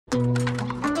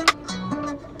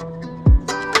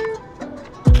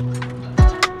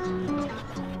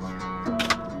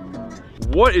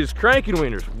What is cranking,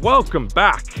 wieners? Welcome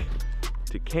back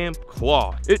to Camp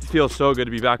Claw. It feels so good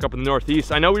to be back up in the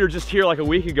Northeast. I know we were just here like a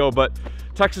week ago, but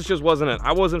Texas just wasn't it.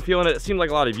 I wasn't feeling it. It seemed like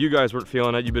a lot of you guys weren't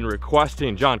feeling it. You've been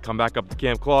requesting, John, come back up to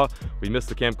Camp Claw. We missed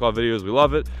the Camp Claw videos. We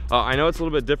love it. I know it's a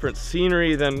little bit different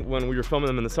scenery than when we were filming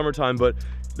them in the summertime, but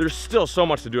there's still so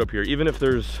much to do up here, even if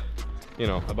there's, you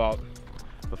know, about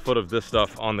a foot of this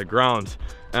stuff on the ground.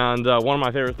 And one of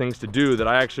my favorite things to do that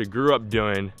I actually grew up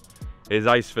doing is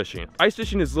ice fishing. Ice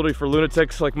fishing is literally for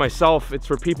lunatics like myself. It's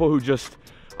for people who just,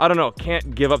 I don't know,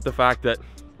 can't give up the fact that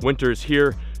winter is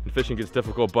here and fishing gets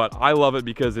difficult, but I love it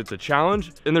because it's a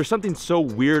challenge. And there's something so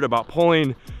weird about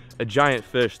pulling a giant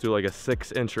fish through like a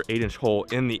 6-inch or 8-inch hole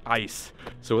in the ice.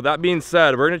 So with that being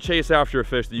said, we're gonna chase after a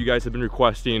fish that you guys have been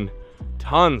requesting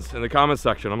tons in the comment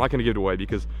section. I'm not gonna give it away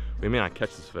because we may not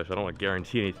catch this fish. I don't want to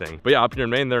guarantee anything. But yeah, up here in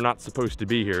Maine, they're not supposed to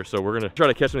be here. So we're gonna try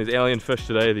to catch some of these alien fish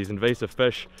today, these invasive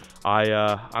fish.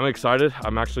 I'm excited.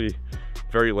 I'm actually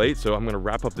very late, so I'm gonna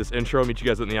wrap up this intro, meet you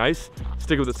guys on the ice.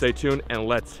 Stick with it, stay tuned, and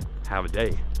let's have a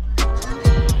day.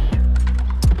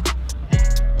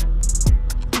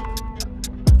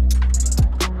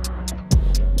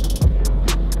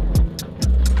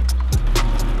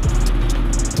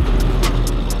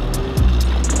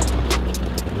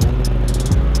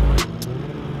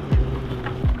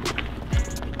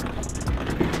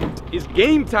 It's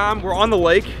game time. We're on the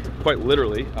lake, quite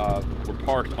literally. We're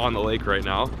parked on the lake right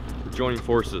now. We're joining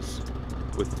forces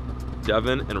with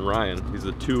Devin and Ryan. These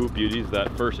are the two beauties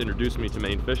that first introduced me to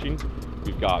Maine fishing.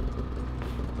 We've got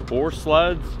 4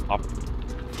 sleds, a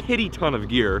kitty ton of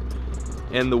gear,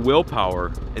 and the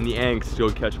willpower and the angst to go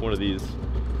catch one of these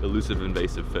elusive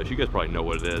invasive fish. You guys probably know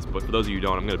what it is, but for those of you who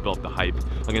don't, I'm gonna build up the hype.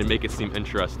 I'm gonna make it seem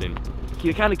interesting.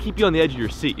 To kind of keep you on the edge of your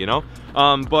seat, you know?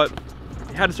 But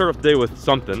I had to start off the day with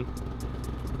something.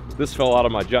 This fell out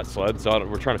of my jet sled, so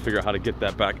we're trying to figure out how to get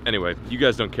that back. Anyway, you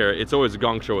guys don't care. It's always a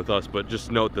gong show with us, but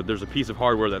just note that there's a piece of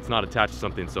hardware that's not attached to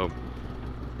something, so,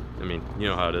 I mean, you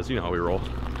know how it is. You know how we roll.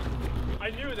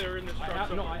 I knew they were in this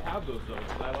truck. No, I have those, though.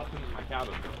 I left them in my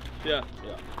cabin. Yeah.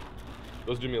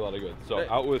 Those do me a lot of good. So, hey.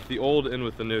 Out with the old, in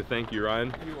with the new. Thank you,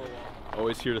 Ryan. You are welcome.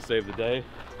 Always here to save the day.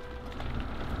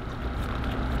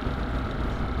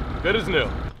 Good as new.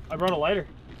 I brought a lighter.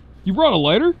 You brought a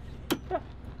lighter? Yeah.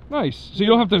 Nice. So you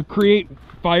don't have to create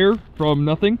fire from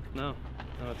nothing? No,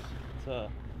 it's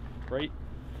right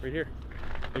here.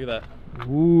 Look at that.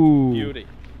 Ooh. Beauty.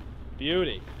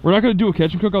 Beauty. We're not gonna do a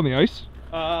catch and cook on the ice?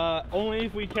 Only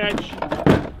if we catch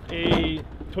a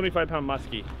 25-pound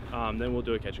muskie, then we'll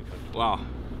do a catch and cook. Wow.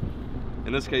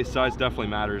 In this case, size definitely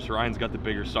matters. Ryan's got the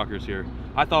bigger suckers here.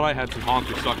 I thought I had some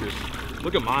honker suckers.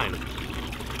 Look at mine.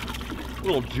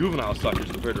 Little juvenile suckers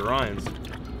compared to Ryan's.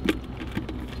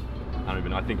 I don't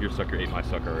even know. I think your sucker ate my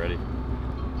sucker already.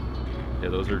 Yeah,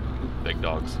 those are big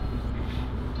dogs.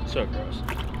 So gross.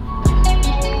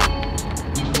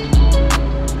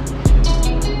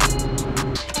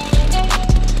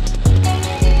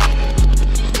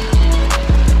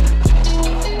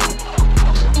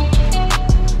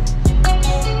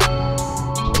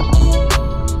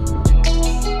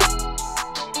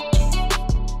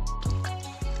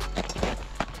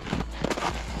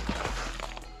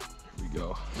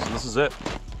 This is it.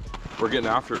 We're getting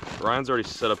after it. Ryan's already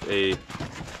set up a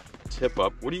tip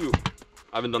up. I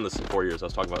haven't done this in 4 years. I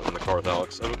was talking about it in the car with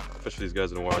Alex. I haven't fished with these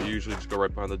guys in a while. You usually just go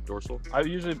right behind the dorsal? I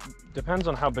usually, depends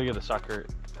on how big the sucker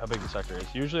is.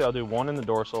 Usually I'll do one in the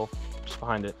dorsal, just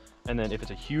behind it. And then if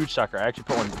it's a huge sucker, I actually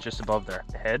put one just above their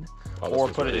head or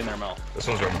put it in their mouth. This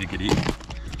one's ready, you could eat.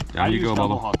 Down you go,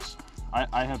 double hooks.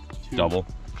 I have 2 double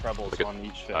trebles on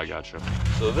each fish. I gotcha.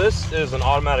 So this is an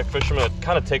automatic fisherman. It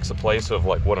kind of takes the place of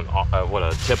like what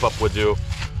a tip up would do,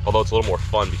 although it's a little more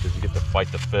fun because you get to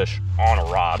fight the fish on a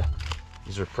rod.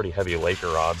 These are pretty heavy Laker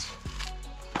rods.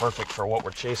 Perfect for what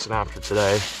we're chasing after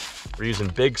today. We're using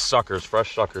big suckers,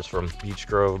 fresh suckers from Beach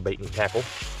Grove Bait and Tackle.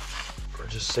 We're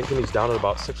just sinking these down at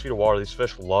about 6 feet of water. These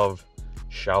fish love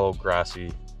shallow,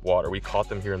 grassy water. We caught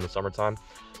them here in the summertime.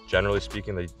 Generally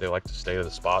speaking, they like to stay to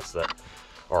the spots that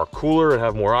are cooler and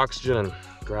have more oxygen, and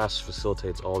grass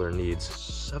facilitates all their needs.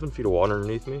 7 feet of water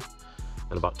underneath me,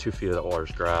 and about 2 feet of that water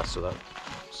is grass, so that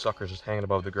sucker's just hanging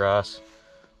above the grass.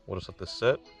 We'll just let this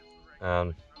sit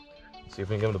and see if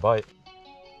we can get him to bite.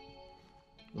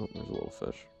 Oh, there's a little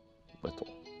fish. Little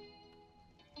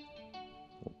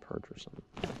perch or something.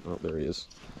 Oh, there he is.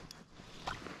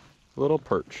 Little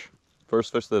perch.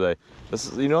 First fish of the day.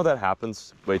 This is, you know, that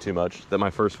happens way too much, that my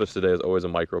first fish today is always a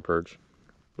micro perch.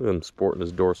 Look at him sporting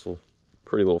his dorsal.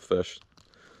 Pretty little fish.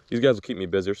 These guys will keep me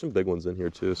busy. There's some big ones in here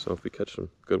too, so if we catch some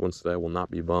good ones today, I will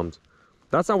not be bummed.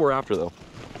 That's not what we're after though.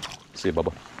 See you,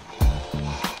 Bubba.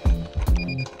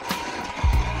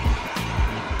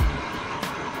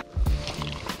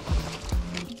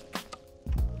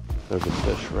 There's a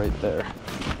fish right there.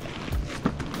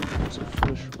 There's a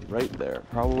fish right there.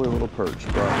 Probably a little perch,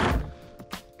 but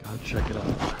gotta check it out.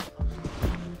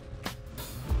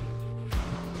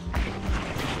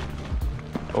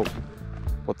 Oh,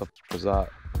 what the f was that?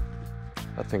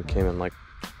 That thing came in like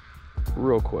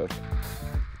real quick.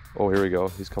 Oh, here we go.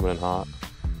 He's coming in hot.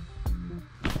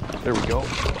 There we go.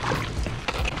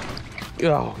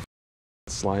 Oh,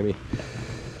 slimy.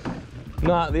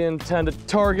 Not the intended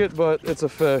target, but it's a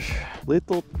fish.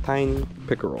 Little tiny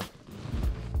pickerel.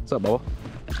 What's up, Bubba?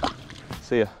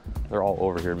 See ya. They're all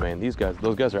over here in Maine. Those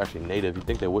guys are actually native. You'd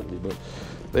think they wouldn't be, but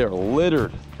they are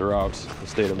littered throughout the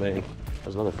state of Maine.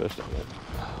 There's another fish down there.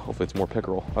 Hopefully it's more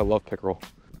pickerel. I love pickerel.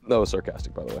 That was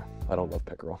sarcastic, by the way. I don't love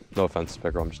pickerel. No offense to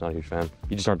pickerel, I'm just not a huge fan.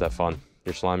 You just aren't that fun.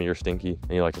 You're slimy, you're stinky,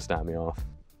 and you like to snap me off.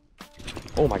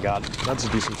 Oh my God, that's a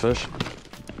decent fish.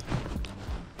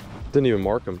 Didn't even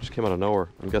mark him, just came out of nowhere.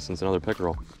 I'm guessing it's another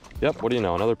pickerel. Yep, what do you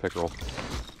know, another pickerel.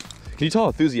 Can you tell how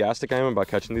enthusiastic I am about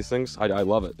catching these things? I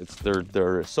love it.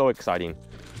 They're so exciting.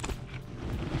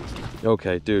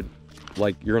 Okay, dude,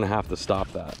 like you're gonna have to stop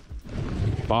that.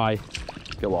 Bye.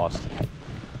 Get lost.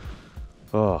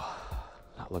 Oh,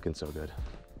 not looking so good.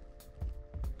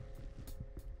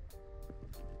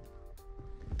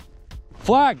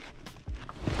 Flag!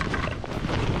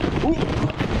 Ooh.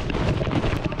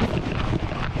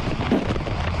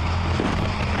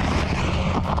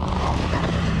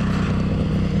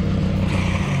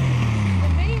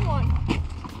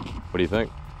 What do you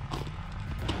think?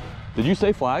 Did you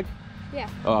say flag? Yeah.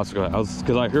 Oh, that's good.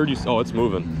 Because I heard you. Oh, it's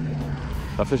moving.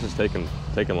 That fish is taking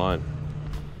line.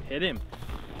 Hit him.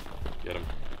 Get him.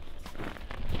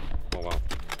 Oh wow.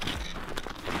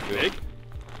 Big?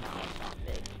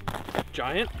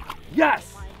 Giant?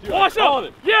 Yes! Dude,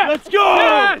 awesome! Yeah! Let's go!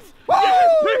 Yes! Woo!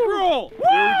 Yes! Pickerel! Woo!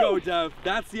 There we go, Dev.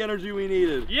 That's the energy we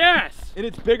needed. Yes! And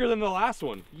it's bigger than the last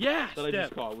one. Yes, that I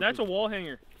just caught. That's a wall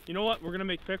hanger. You know what? We're gonna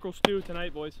make pickerel stew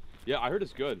tonight, boys. Yeah, I heard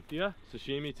it's good. Yeah.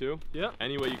 Sashimi too? Yeah.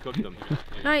 Any way you cook them.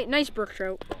 Nice brook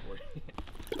trout. I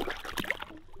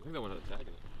think that one had a tag in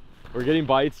it. We're getting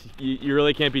bites. You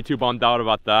really can't be too bummed out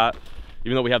about that.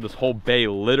 Even though we have this whole bay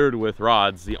littered with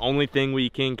rods, the only thing we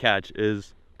can catch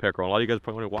is pickerel. A lot of you guys are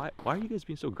probably wondering, why are you guys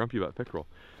being so grumpy about pickerel?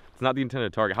 It's not the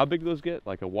intended target. How big do those get?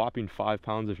 Like a whopping 5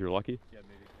 pounds if you're lucky? Yeah,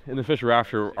 maybe. And the fish we're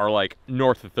after are like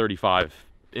north of 35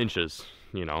 inches,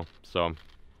 you know, so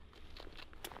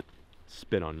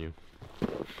spit on you.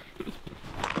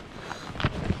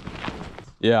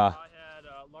 Yeah. I had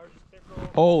largest pickerel.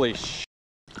 Holy sh!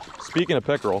 Speaking of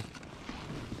pickerel.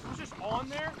 It was just on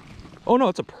there? Oh no,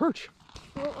 it's a perch.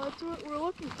 Well, that's what we're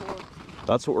looking for.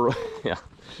 That's what we're, yeah.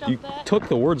 Shove You that. took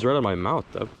the words right out of my mouth,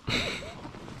 Deb.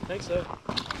 Thanks, Deb.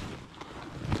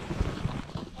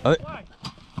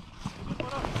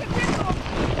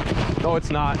 No, it's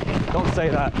not. Don't say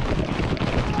that.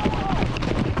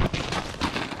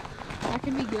 That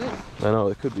could be good. I know,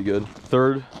 it could be good.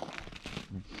 Third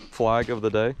flag of the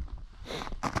day.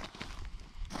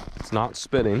 It's not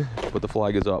spinning, but the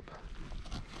flag is up.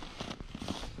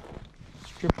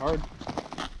 Trip hard.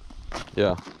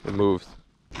 Yeah, it moved.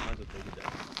 Mine's a big day.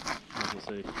 I was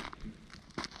gonna say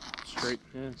straight.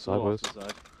 Yeah, Sideways.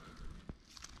 side.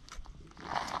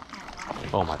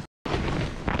 Oh my.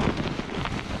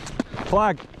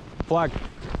 Flag! Flag!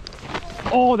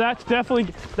 Oh, that's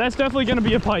definitely gonna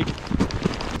be a pike.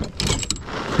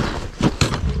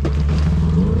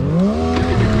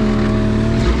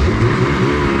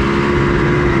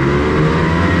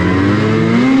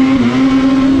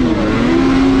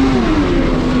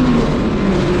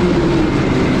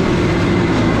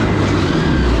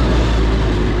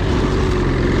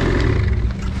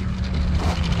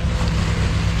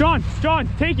 John,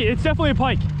 take it. It's definitely a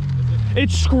pike.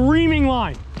 It's screaming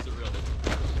line. Is it really?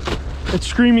 It's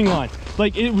screaming line.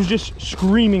 Like, it was just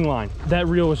screaming line. That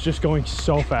reel was just going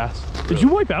so fast. Really? Did you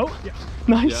wipe out? Yeah.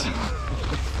 Nice. Yeah.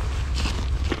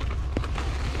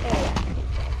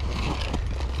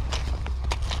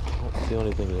 I don't feel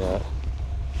anything yet.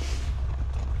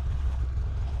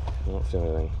 I don't feel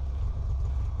anything.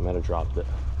 I might have dropped it.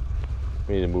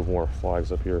 We need to move more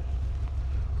flags up here.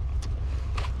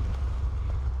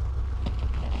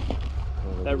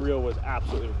 That reel was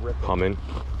absolutely ripping. Humming.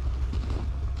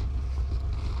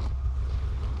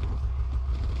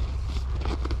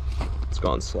 It's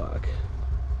gone slack.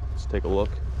 Let's take a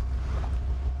look.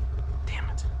 Damn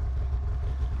it.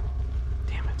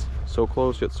 Damn it. So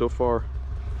close yet so far.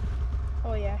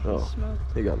 Oh yeah, he's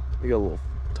smoked. He got a little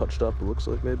touched up, it looks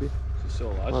like maybe. Is he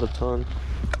still alive? Not a ton.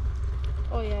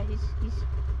 Oh yeah, he's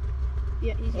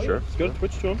Sure. It's good.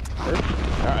 Twitch to him. All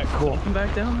right, cool. Come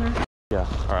back down there. Yeah,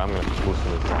 all right, I'm gonna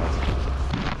loosen these guys.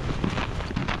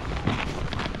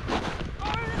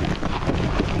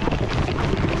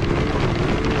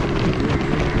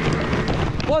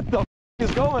 What the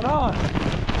is going on? Grab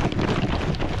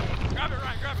it,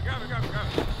 Ryan. Grab it, grab it, grab it, grab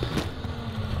it.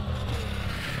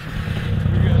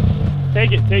 You're good.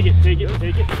 Take it, take it, take it,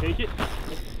 take it, take it. What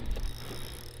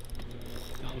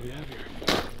the hell do we have here?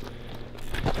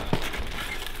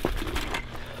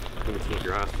 I think it's not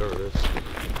grass, whatever it is.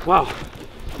 Wow.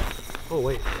 Oh,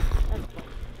 wait.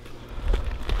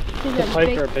 Could A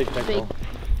pike or a big pickerel?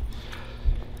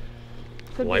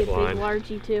 Could Light be a line. big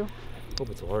largie too. Hope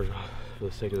it's a large one for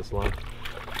the sake of this line.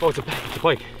 Oh, it's a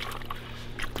pike.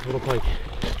 A little pike.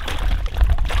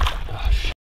 Oh,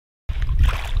 shit.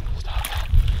 Stop.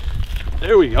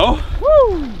 There we go.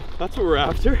 Woo! That's what we're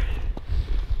after.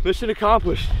 Mission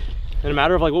accomplished. In a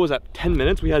matter of like, what was that, 10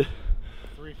 minutes? We had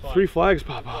 3 flags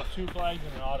pop off. 2 flags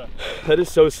and an auto. That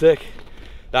is so sick.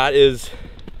 That is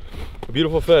a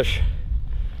beautiful fish.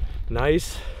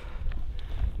 Nice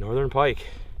northern pike.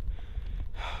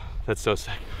 That's so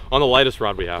sick. On the lightest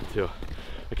rod we have too.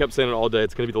 I kept saying it all day,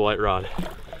 it's gonna be the light rod.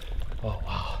 Oh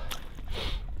wow.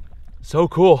 So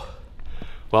cool.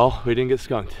 Well, we didn't get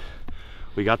skunked.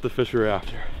 We got the fish we were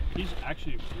after. He's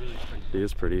actually really pretty. He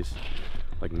is pretty. He's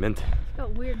like mint. It's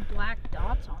got weird black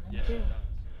dots on him too.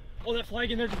 Oh, that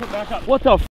flag in there, just put back up. What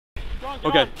the f?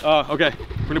 Okay, okay.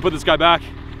 We're gonna put this guy back.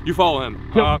 You follow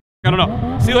him. I don't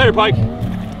know. See you later, Pike.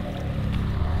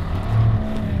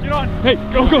 Get on. Hey,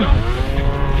 go, go.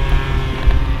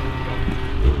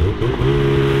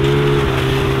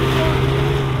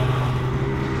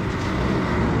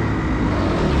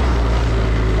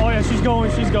 Oh yeah, she's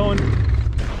going, she's going.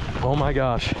 Oh my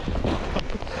gosh.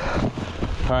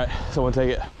 All right, someone take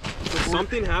it.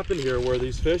 Something happened here where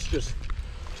these fish just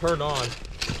turned on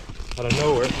out of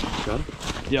nowhere. Got it?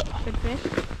 Yeah. Good fish.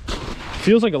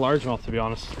 Feels like a largemouth, to be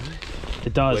honest.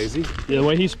 It does. Lazy? Yeah, the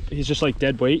way he's just like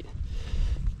dead weight.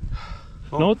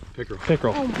 Oh, No? pickerel.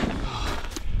 Pickerel. Oh.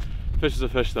 Fish is a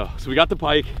fish though. So we got the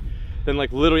pike, then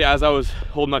like literally as I was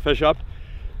holding my fish up,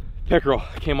 pickerel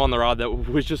came on the rod that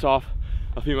was just off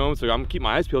a few moments ago. I'm gonna keep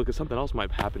my eyes peeled because something else might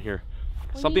happen here.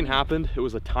 Something happened. It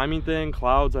was a timing thing,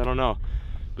 clouds, I don't know.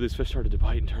 But these fish started to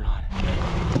bite and turn on.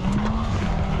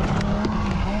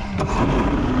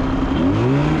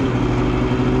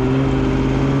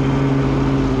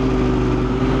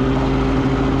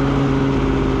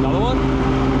 Another one?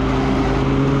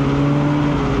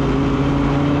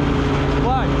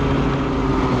 Flag.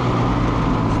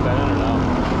 Spinning or no?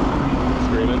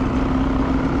 Screaming.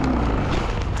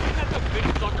 That's a big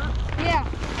sucker. Yeah.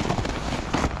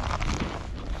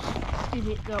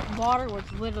 Dude, the water was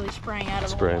literally spraying out of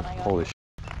the hole when I got Holy it.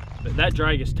 shit. That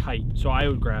drag is tight, so I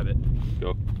would grab it.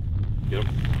 Go. Get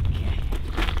him.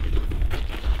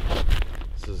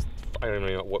 This is, I don't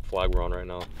even know what flag we're on right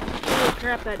now. Holy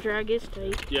crap, that drag is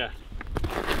tight. Yeah.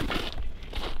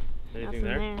 Anything Nothing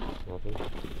there? Nothing.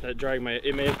 That drag may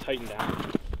have tightened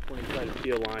down when he tried to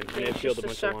peel line. He may have It's peeled a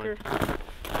just bunch of line.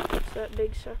 sucker. It's that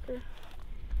big sucker.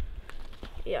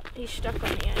 Yeah, he's stuck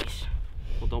on the ice.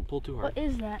 Well, don't pull too hard. What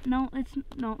is that? No, that's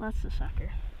the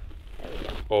sucker. There we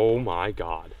go. Oh my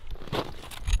god.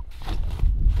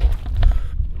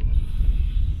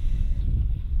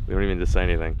 We don't even need to say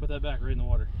anything. Put that back right in the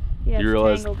water. Yeah, You it's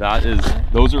realize tangled. that is,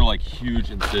 those are like huge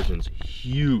incisions,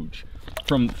 huge.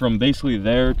 From basically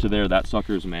there to there, that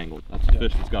sucker is mangled. That's a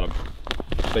fish that's got a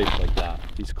face like that.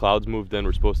 These clouds moved in.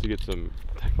 We're supposed to get some,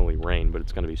 technically rain, but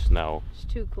it's gonna be snow. It's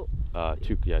too cool.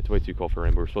 Yeah, it's way too cold for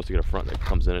rain, but we're supposed to get a front that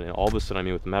comes in, and all of a sudden, I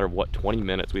mean, with a matter of what, 20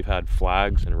 minutes, we've had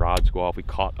flags and rods go off. We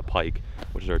caught a pike,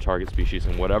 which is our target species,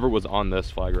 and whatever was on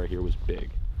this flag right here was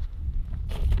big.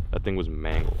 That thing was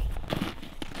mangled.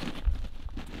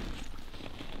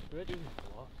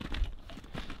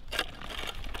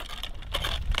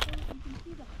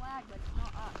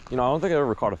 You know, I don't think I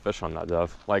ever caught a fish on that,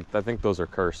 Dev. Like, I think those are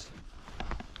cursed.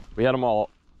 We had them all,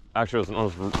 actually, I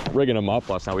was rigging them up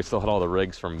last night. We still had all the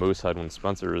rigs from Moosehead when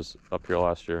Spencer was up here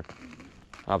last year.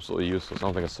 Absolutely useless. I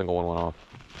don't think a single one went off.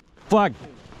 Flag!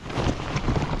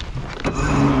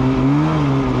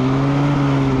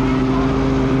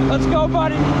 Let's go,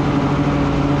 buddy!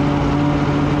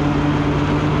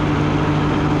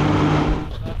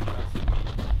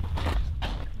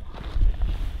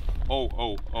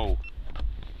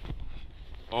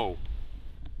 Oh.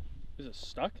 Is it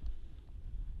stuck?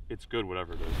 It's good,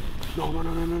 whatever it is.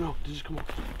 No. Just come on.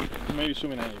 Maybe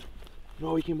swimming at you.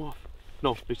 No, he came off.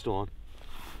 No, he's still on.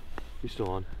 He's still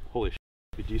on. Holy shit.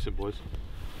 Be decent, boys.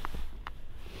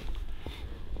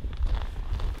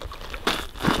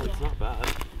 Oh, it's not bad.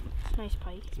 It's a nice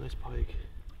pike. It's a nice pike.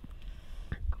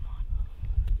 Come on.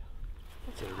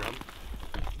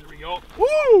 There we go.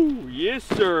 Woo! Yes,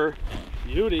 sir.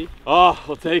 Beauty. Oh,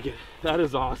 I'll take it. That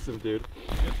is awesome, dude.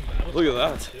 Look at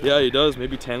that. Yeah, he does.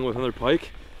 Maybe tangle with another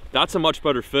pike. That's a much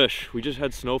better fish. We just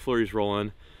had snow flurries roll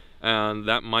in, and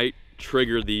that might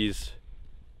trigger these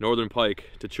northern pike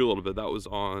to chew a little bit. That was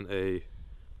on a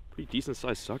pretty decent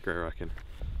sized sucker, I reckon.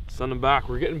 Send them back.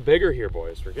 We're getting bigger here,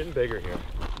 boys. We're getting bigger here.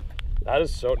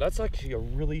 That's actually a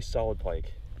really solid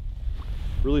pike.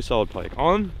 Really solid pike.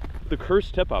 On the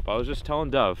cursed tip up, I was just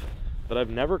telling Dev that I've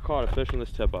never caught a fish on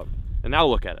this tip up. And now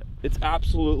look at it. It's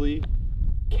absolutely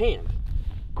canned.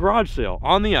 Garage sale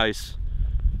on the ice.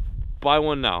 Buy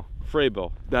one now.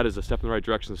 Fraybill. That is a step in the right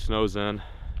direction. The snow's in.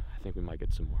 I think we might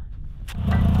get some more.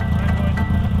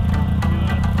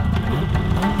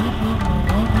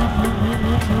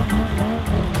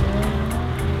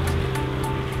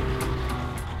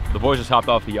 The boys just hopped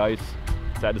off the ice.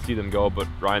 Sad to see them go, but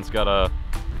Ryan's gotta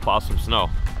plow some snow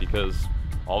because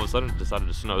all of a sudden it decided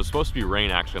to snow. It was supposed to be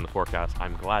rain actually in the forecast.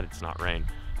 I'm glad it's not rain.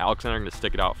 Alex and I are gonna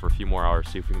stick it out for a few more hours,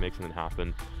 see if we can make something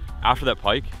happen. After that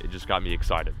pike, it just got me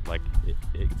excited. Like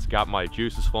it's got my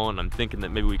juices flowing. I'm thinking that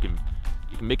maybe we can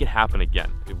make it happen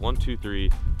again. We have 1, 2,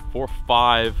 3, 4,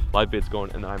 5 live baits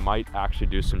going, and then I might actually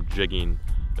do some jigging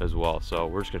as well. So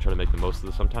we're just gonna try to make the most of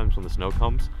this. Sometimes when the snow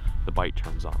comes, the bite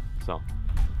turns on. So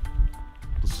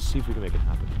let's just see if we can make it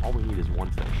happen. All we need is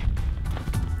one fish.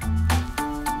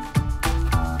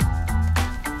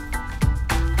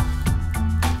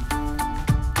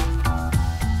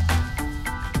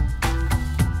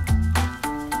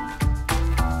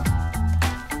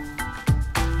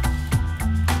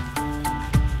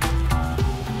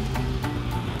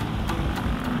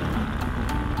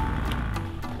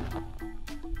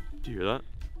 Do you hear that?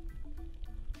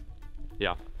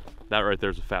 Yeah, that right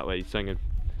there's a fat lady singing.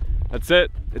 That's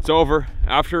it, it's over.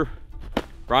 After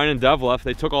Ryan and Dev left,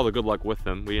 they took all the good luck with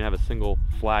them. We didn't have a single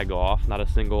flag go off, not a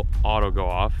single auto go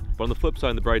off. But on the flip side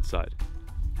and the bright side,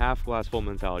 half glass full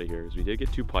mentality here is we did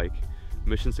get 2 pike.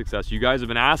 Mission success. You guys have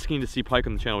been asking to see pike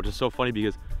on the channel, which is so funny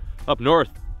because up north,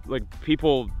 like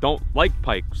people don't like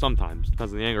pike sometimes,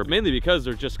 depends on the angler, mainly because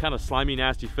they're just kind of slimy,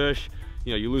 nasty fish.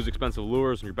 You know, you lose expensive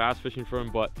lures when you're bass fishing for them,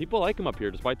 but people like them up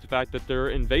here despite the fact that they're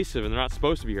invasive and they're not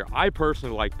supposed to be here. I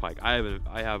personally like pike. I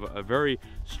have a very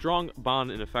strong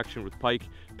bond and affection with pike.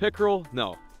 Pickerel,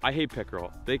 no. I hate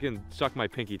pickerel. They can suck my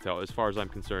pinky toe as far as I'm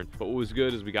concerned. But what was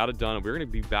good is we got it done and we're gonna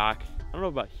be back, I don't know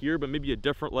about here, but maybe a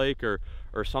different lake or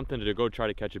something to go try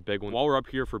to catch a big one. While we're up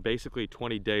here for basically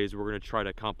 20 days, we're gonna try to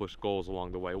accomplish goals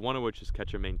along the way. One of which is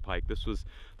catch a Maine pike. This was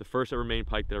the first ever Maine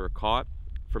pike that I ever caught.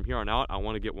 From here on out, I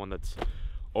wanna get one that's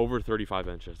over 35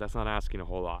 inches. That's not asking a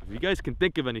whole lot. If you guys can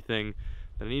think of anything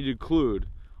that I need to include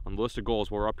on the list of goals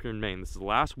while we're up here in Maine, this is the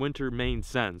last winter Maine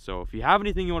send. So if you have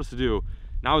anything you want us to do,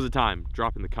 now is the time.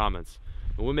 Drop in the comments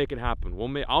and we'll make it happen.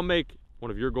 I'll make one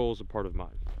of your goals a part of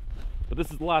mine. But this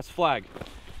is the last flag.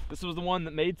 This was the one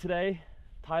that made today,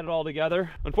 tied it all together.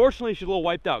 Unfortunately, she's a little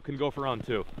wiped out, couldn't go for round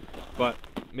 2. But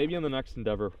maybe on the next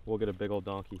endeavor, we'll get a big old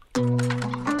donkey.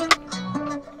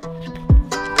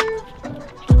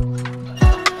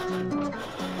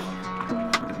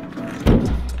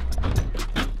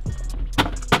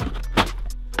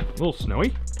 A little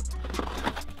snowy?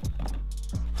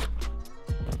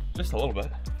 Just a little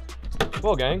bit.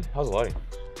 Well, gang, how's the lighting?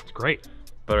 It's great.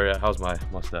 Better yet, how's my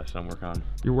mustache that I'm working on?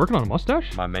 You're working on a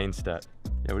mustache? My main stat.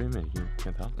 Yeah, what do you mean? You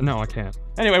can't tell? No, I can't.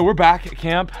 Anyway, we're back at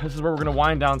camp. This is where we're gonna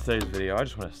wind down today's video. I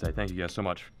just want to say thank you guys so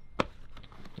much.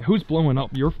 Who's blowing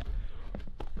up your...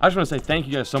 I just want to say thank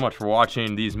you guys so much for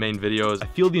watching these Maine videos. I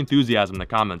feel the enthusiasm in the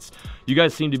comments. You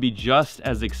guys seem to be just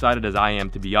as excited as I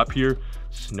am to be up here,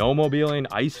 snowmobiling,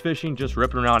 ice fishing, just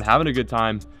ripping around, having a good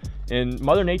time in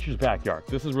Mother Nature's backyard.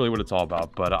 This is really what it's all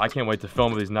about. But I can't wait to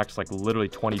film these next like literally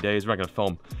 20 days. We're not gonna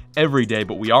film every day,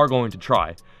 but we are going to try.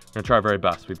 We're gonna try our very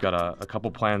best. We've got a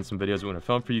couple plans, some videos we want to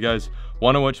film for you guys.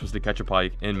 One of which was to catch a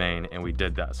pike in Maine, and we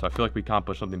did that. So I feel like we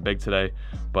accomplished something big today.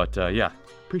 But yeah,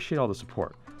 appreciate all the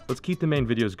support. Let's keep the Maine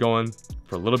videos going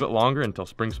for a little bit longer until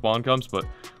spring spawn comes. But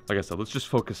like I said, let's just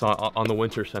focus on the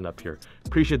winter send up here.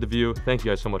 Appreciate the view. Thank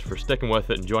you guys so much for sticking with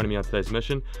it and joining me on today's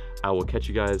mission. I will catch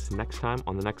you guys next time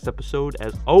on the next episode.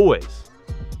 As always,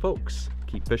 folks,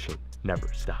 keep fishing,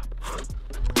 never stop.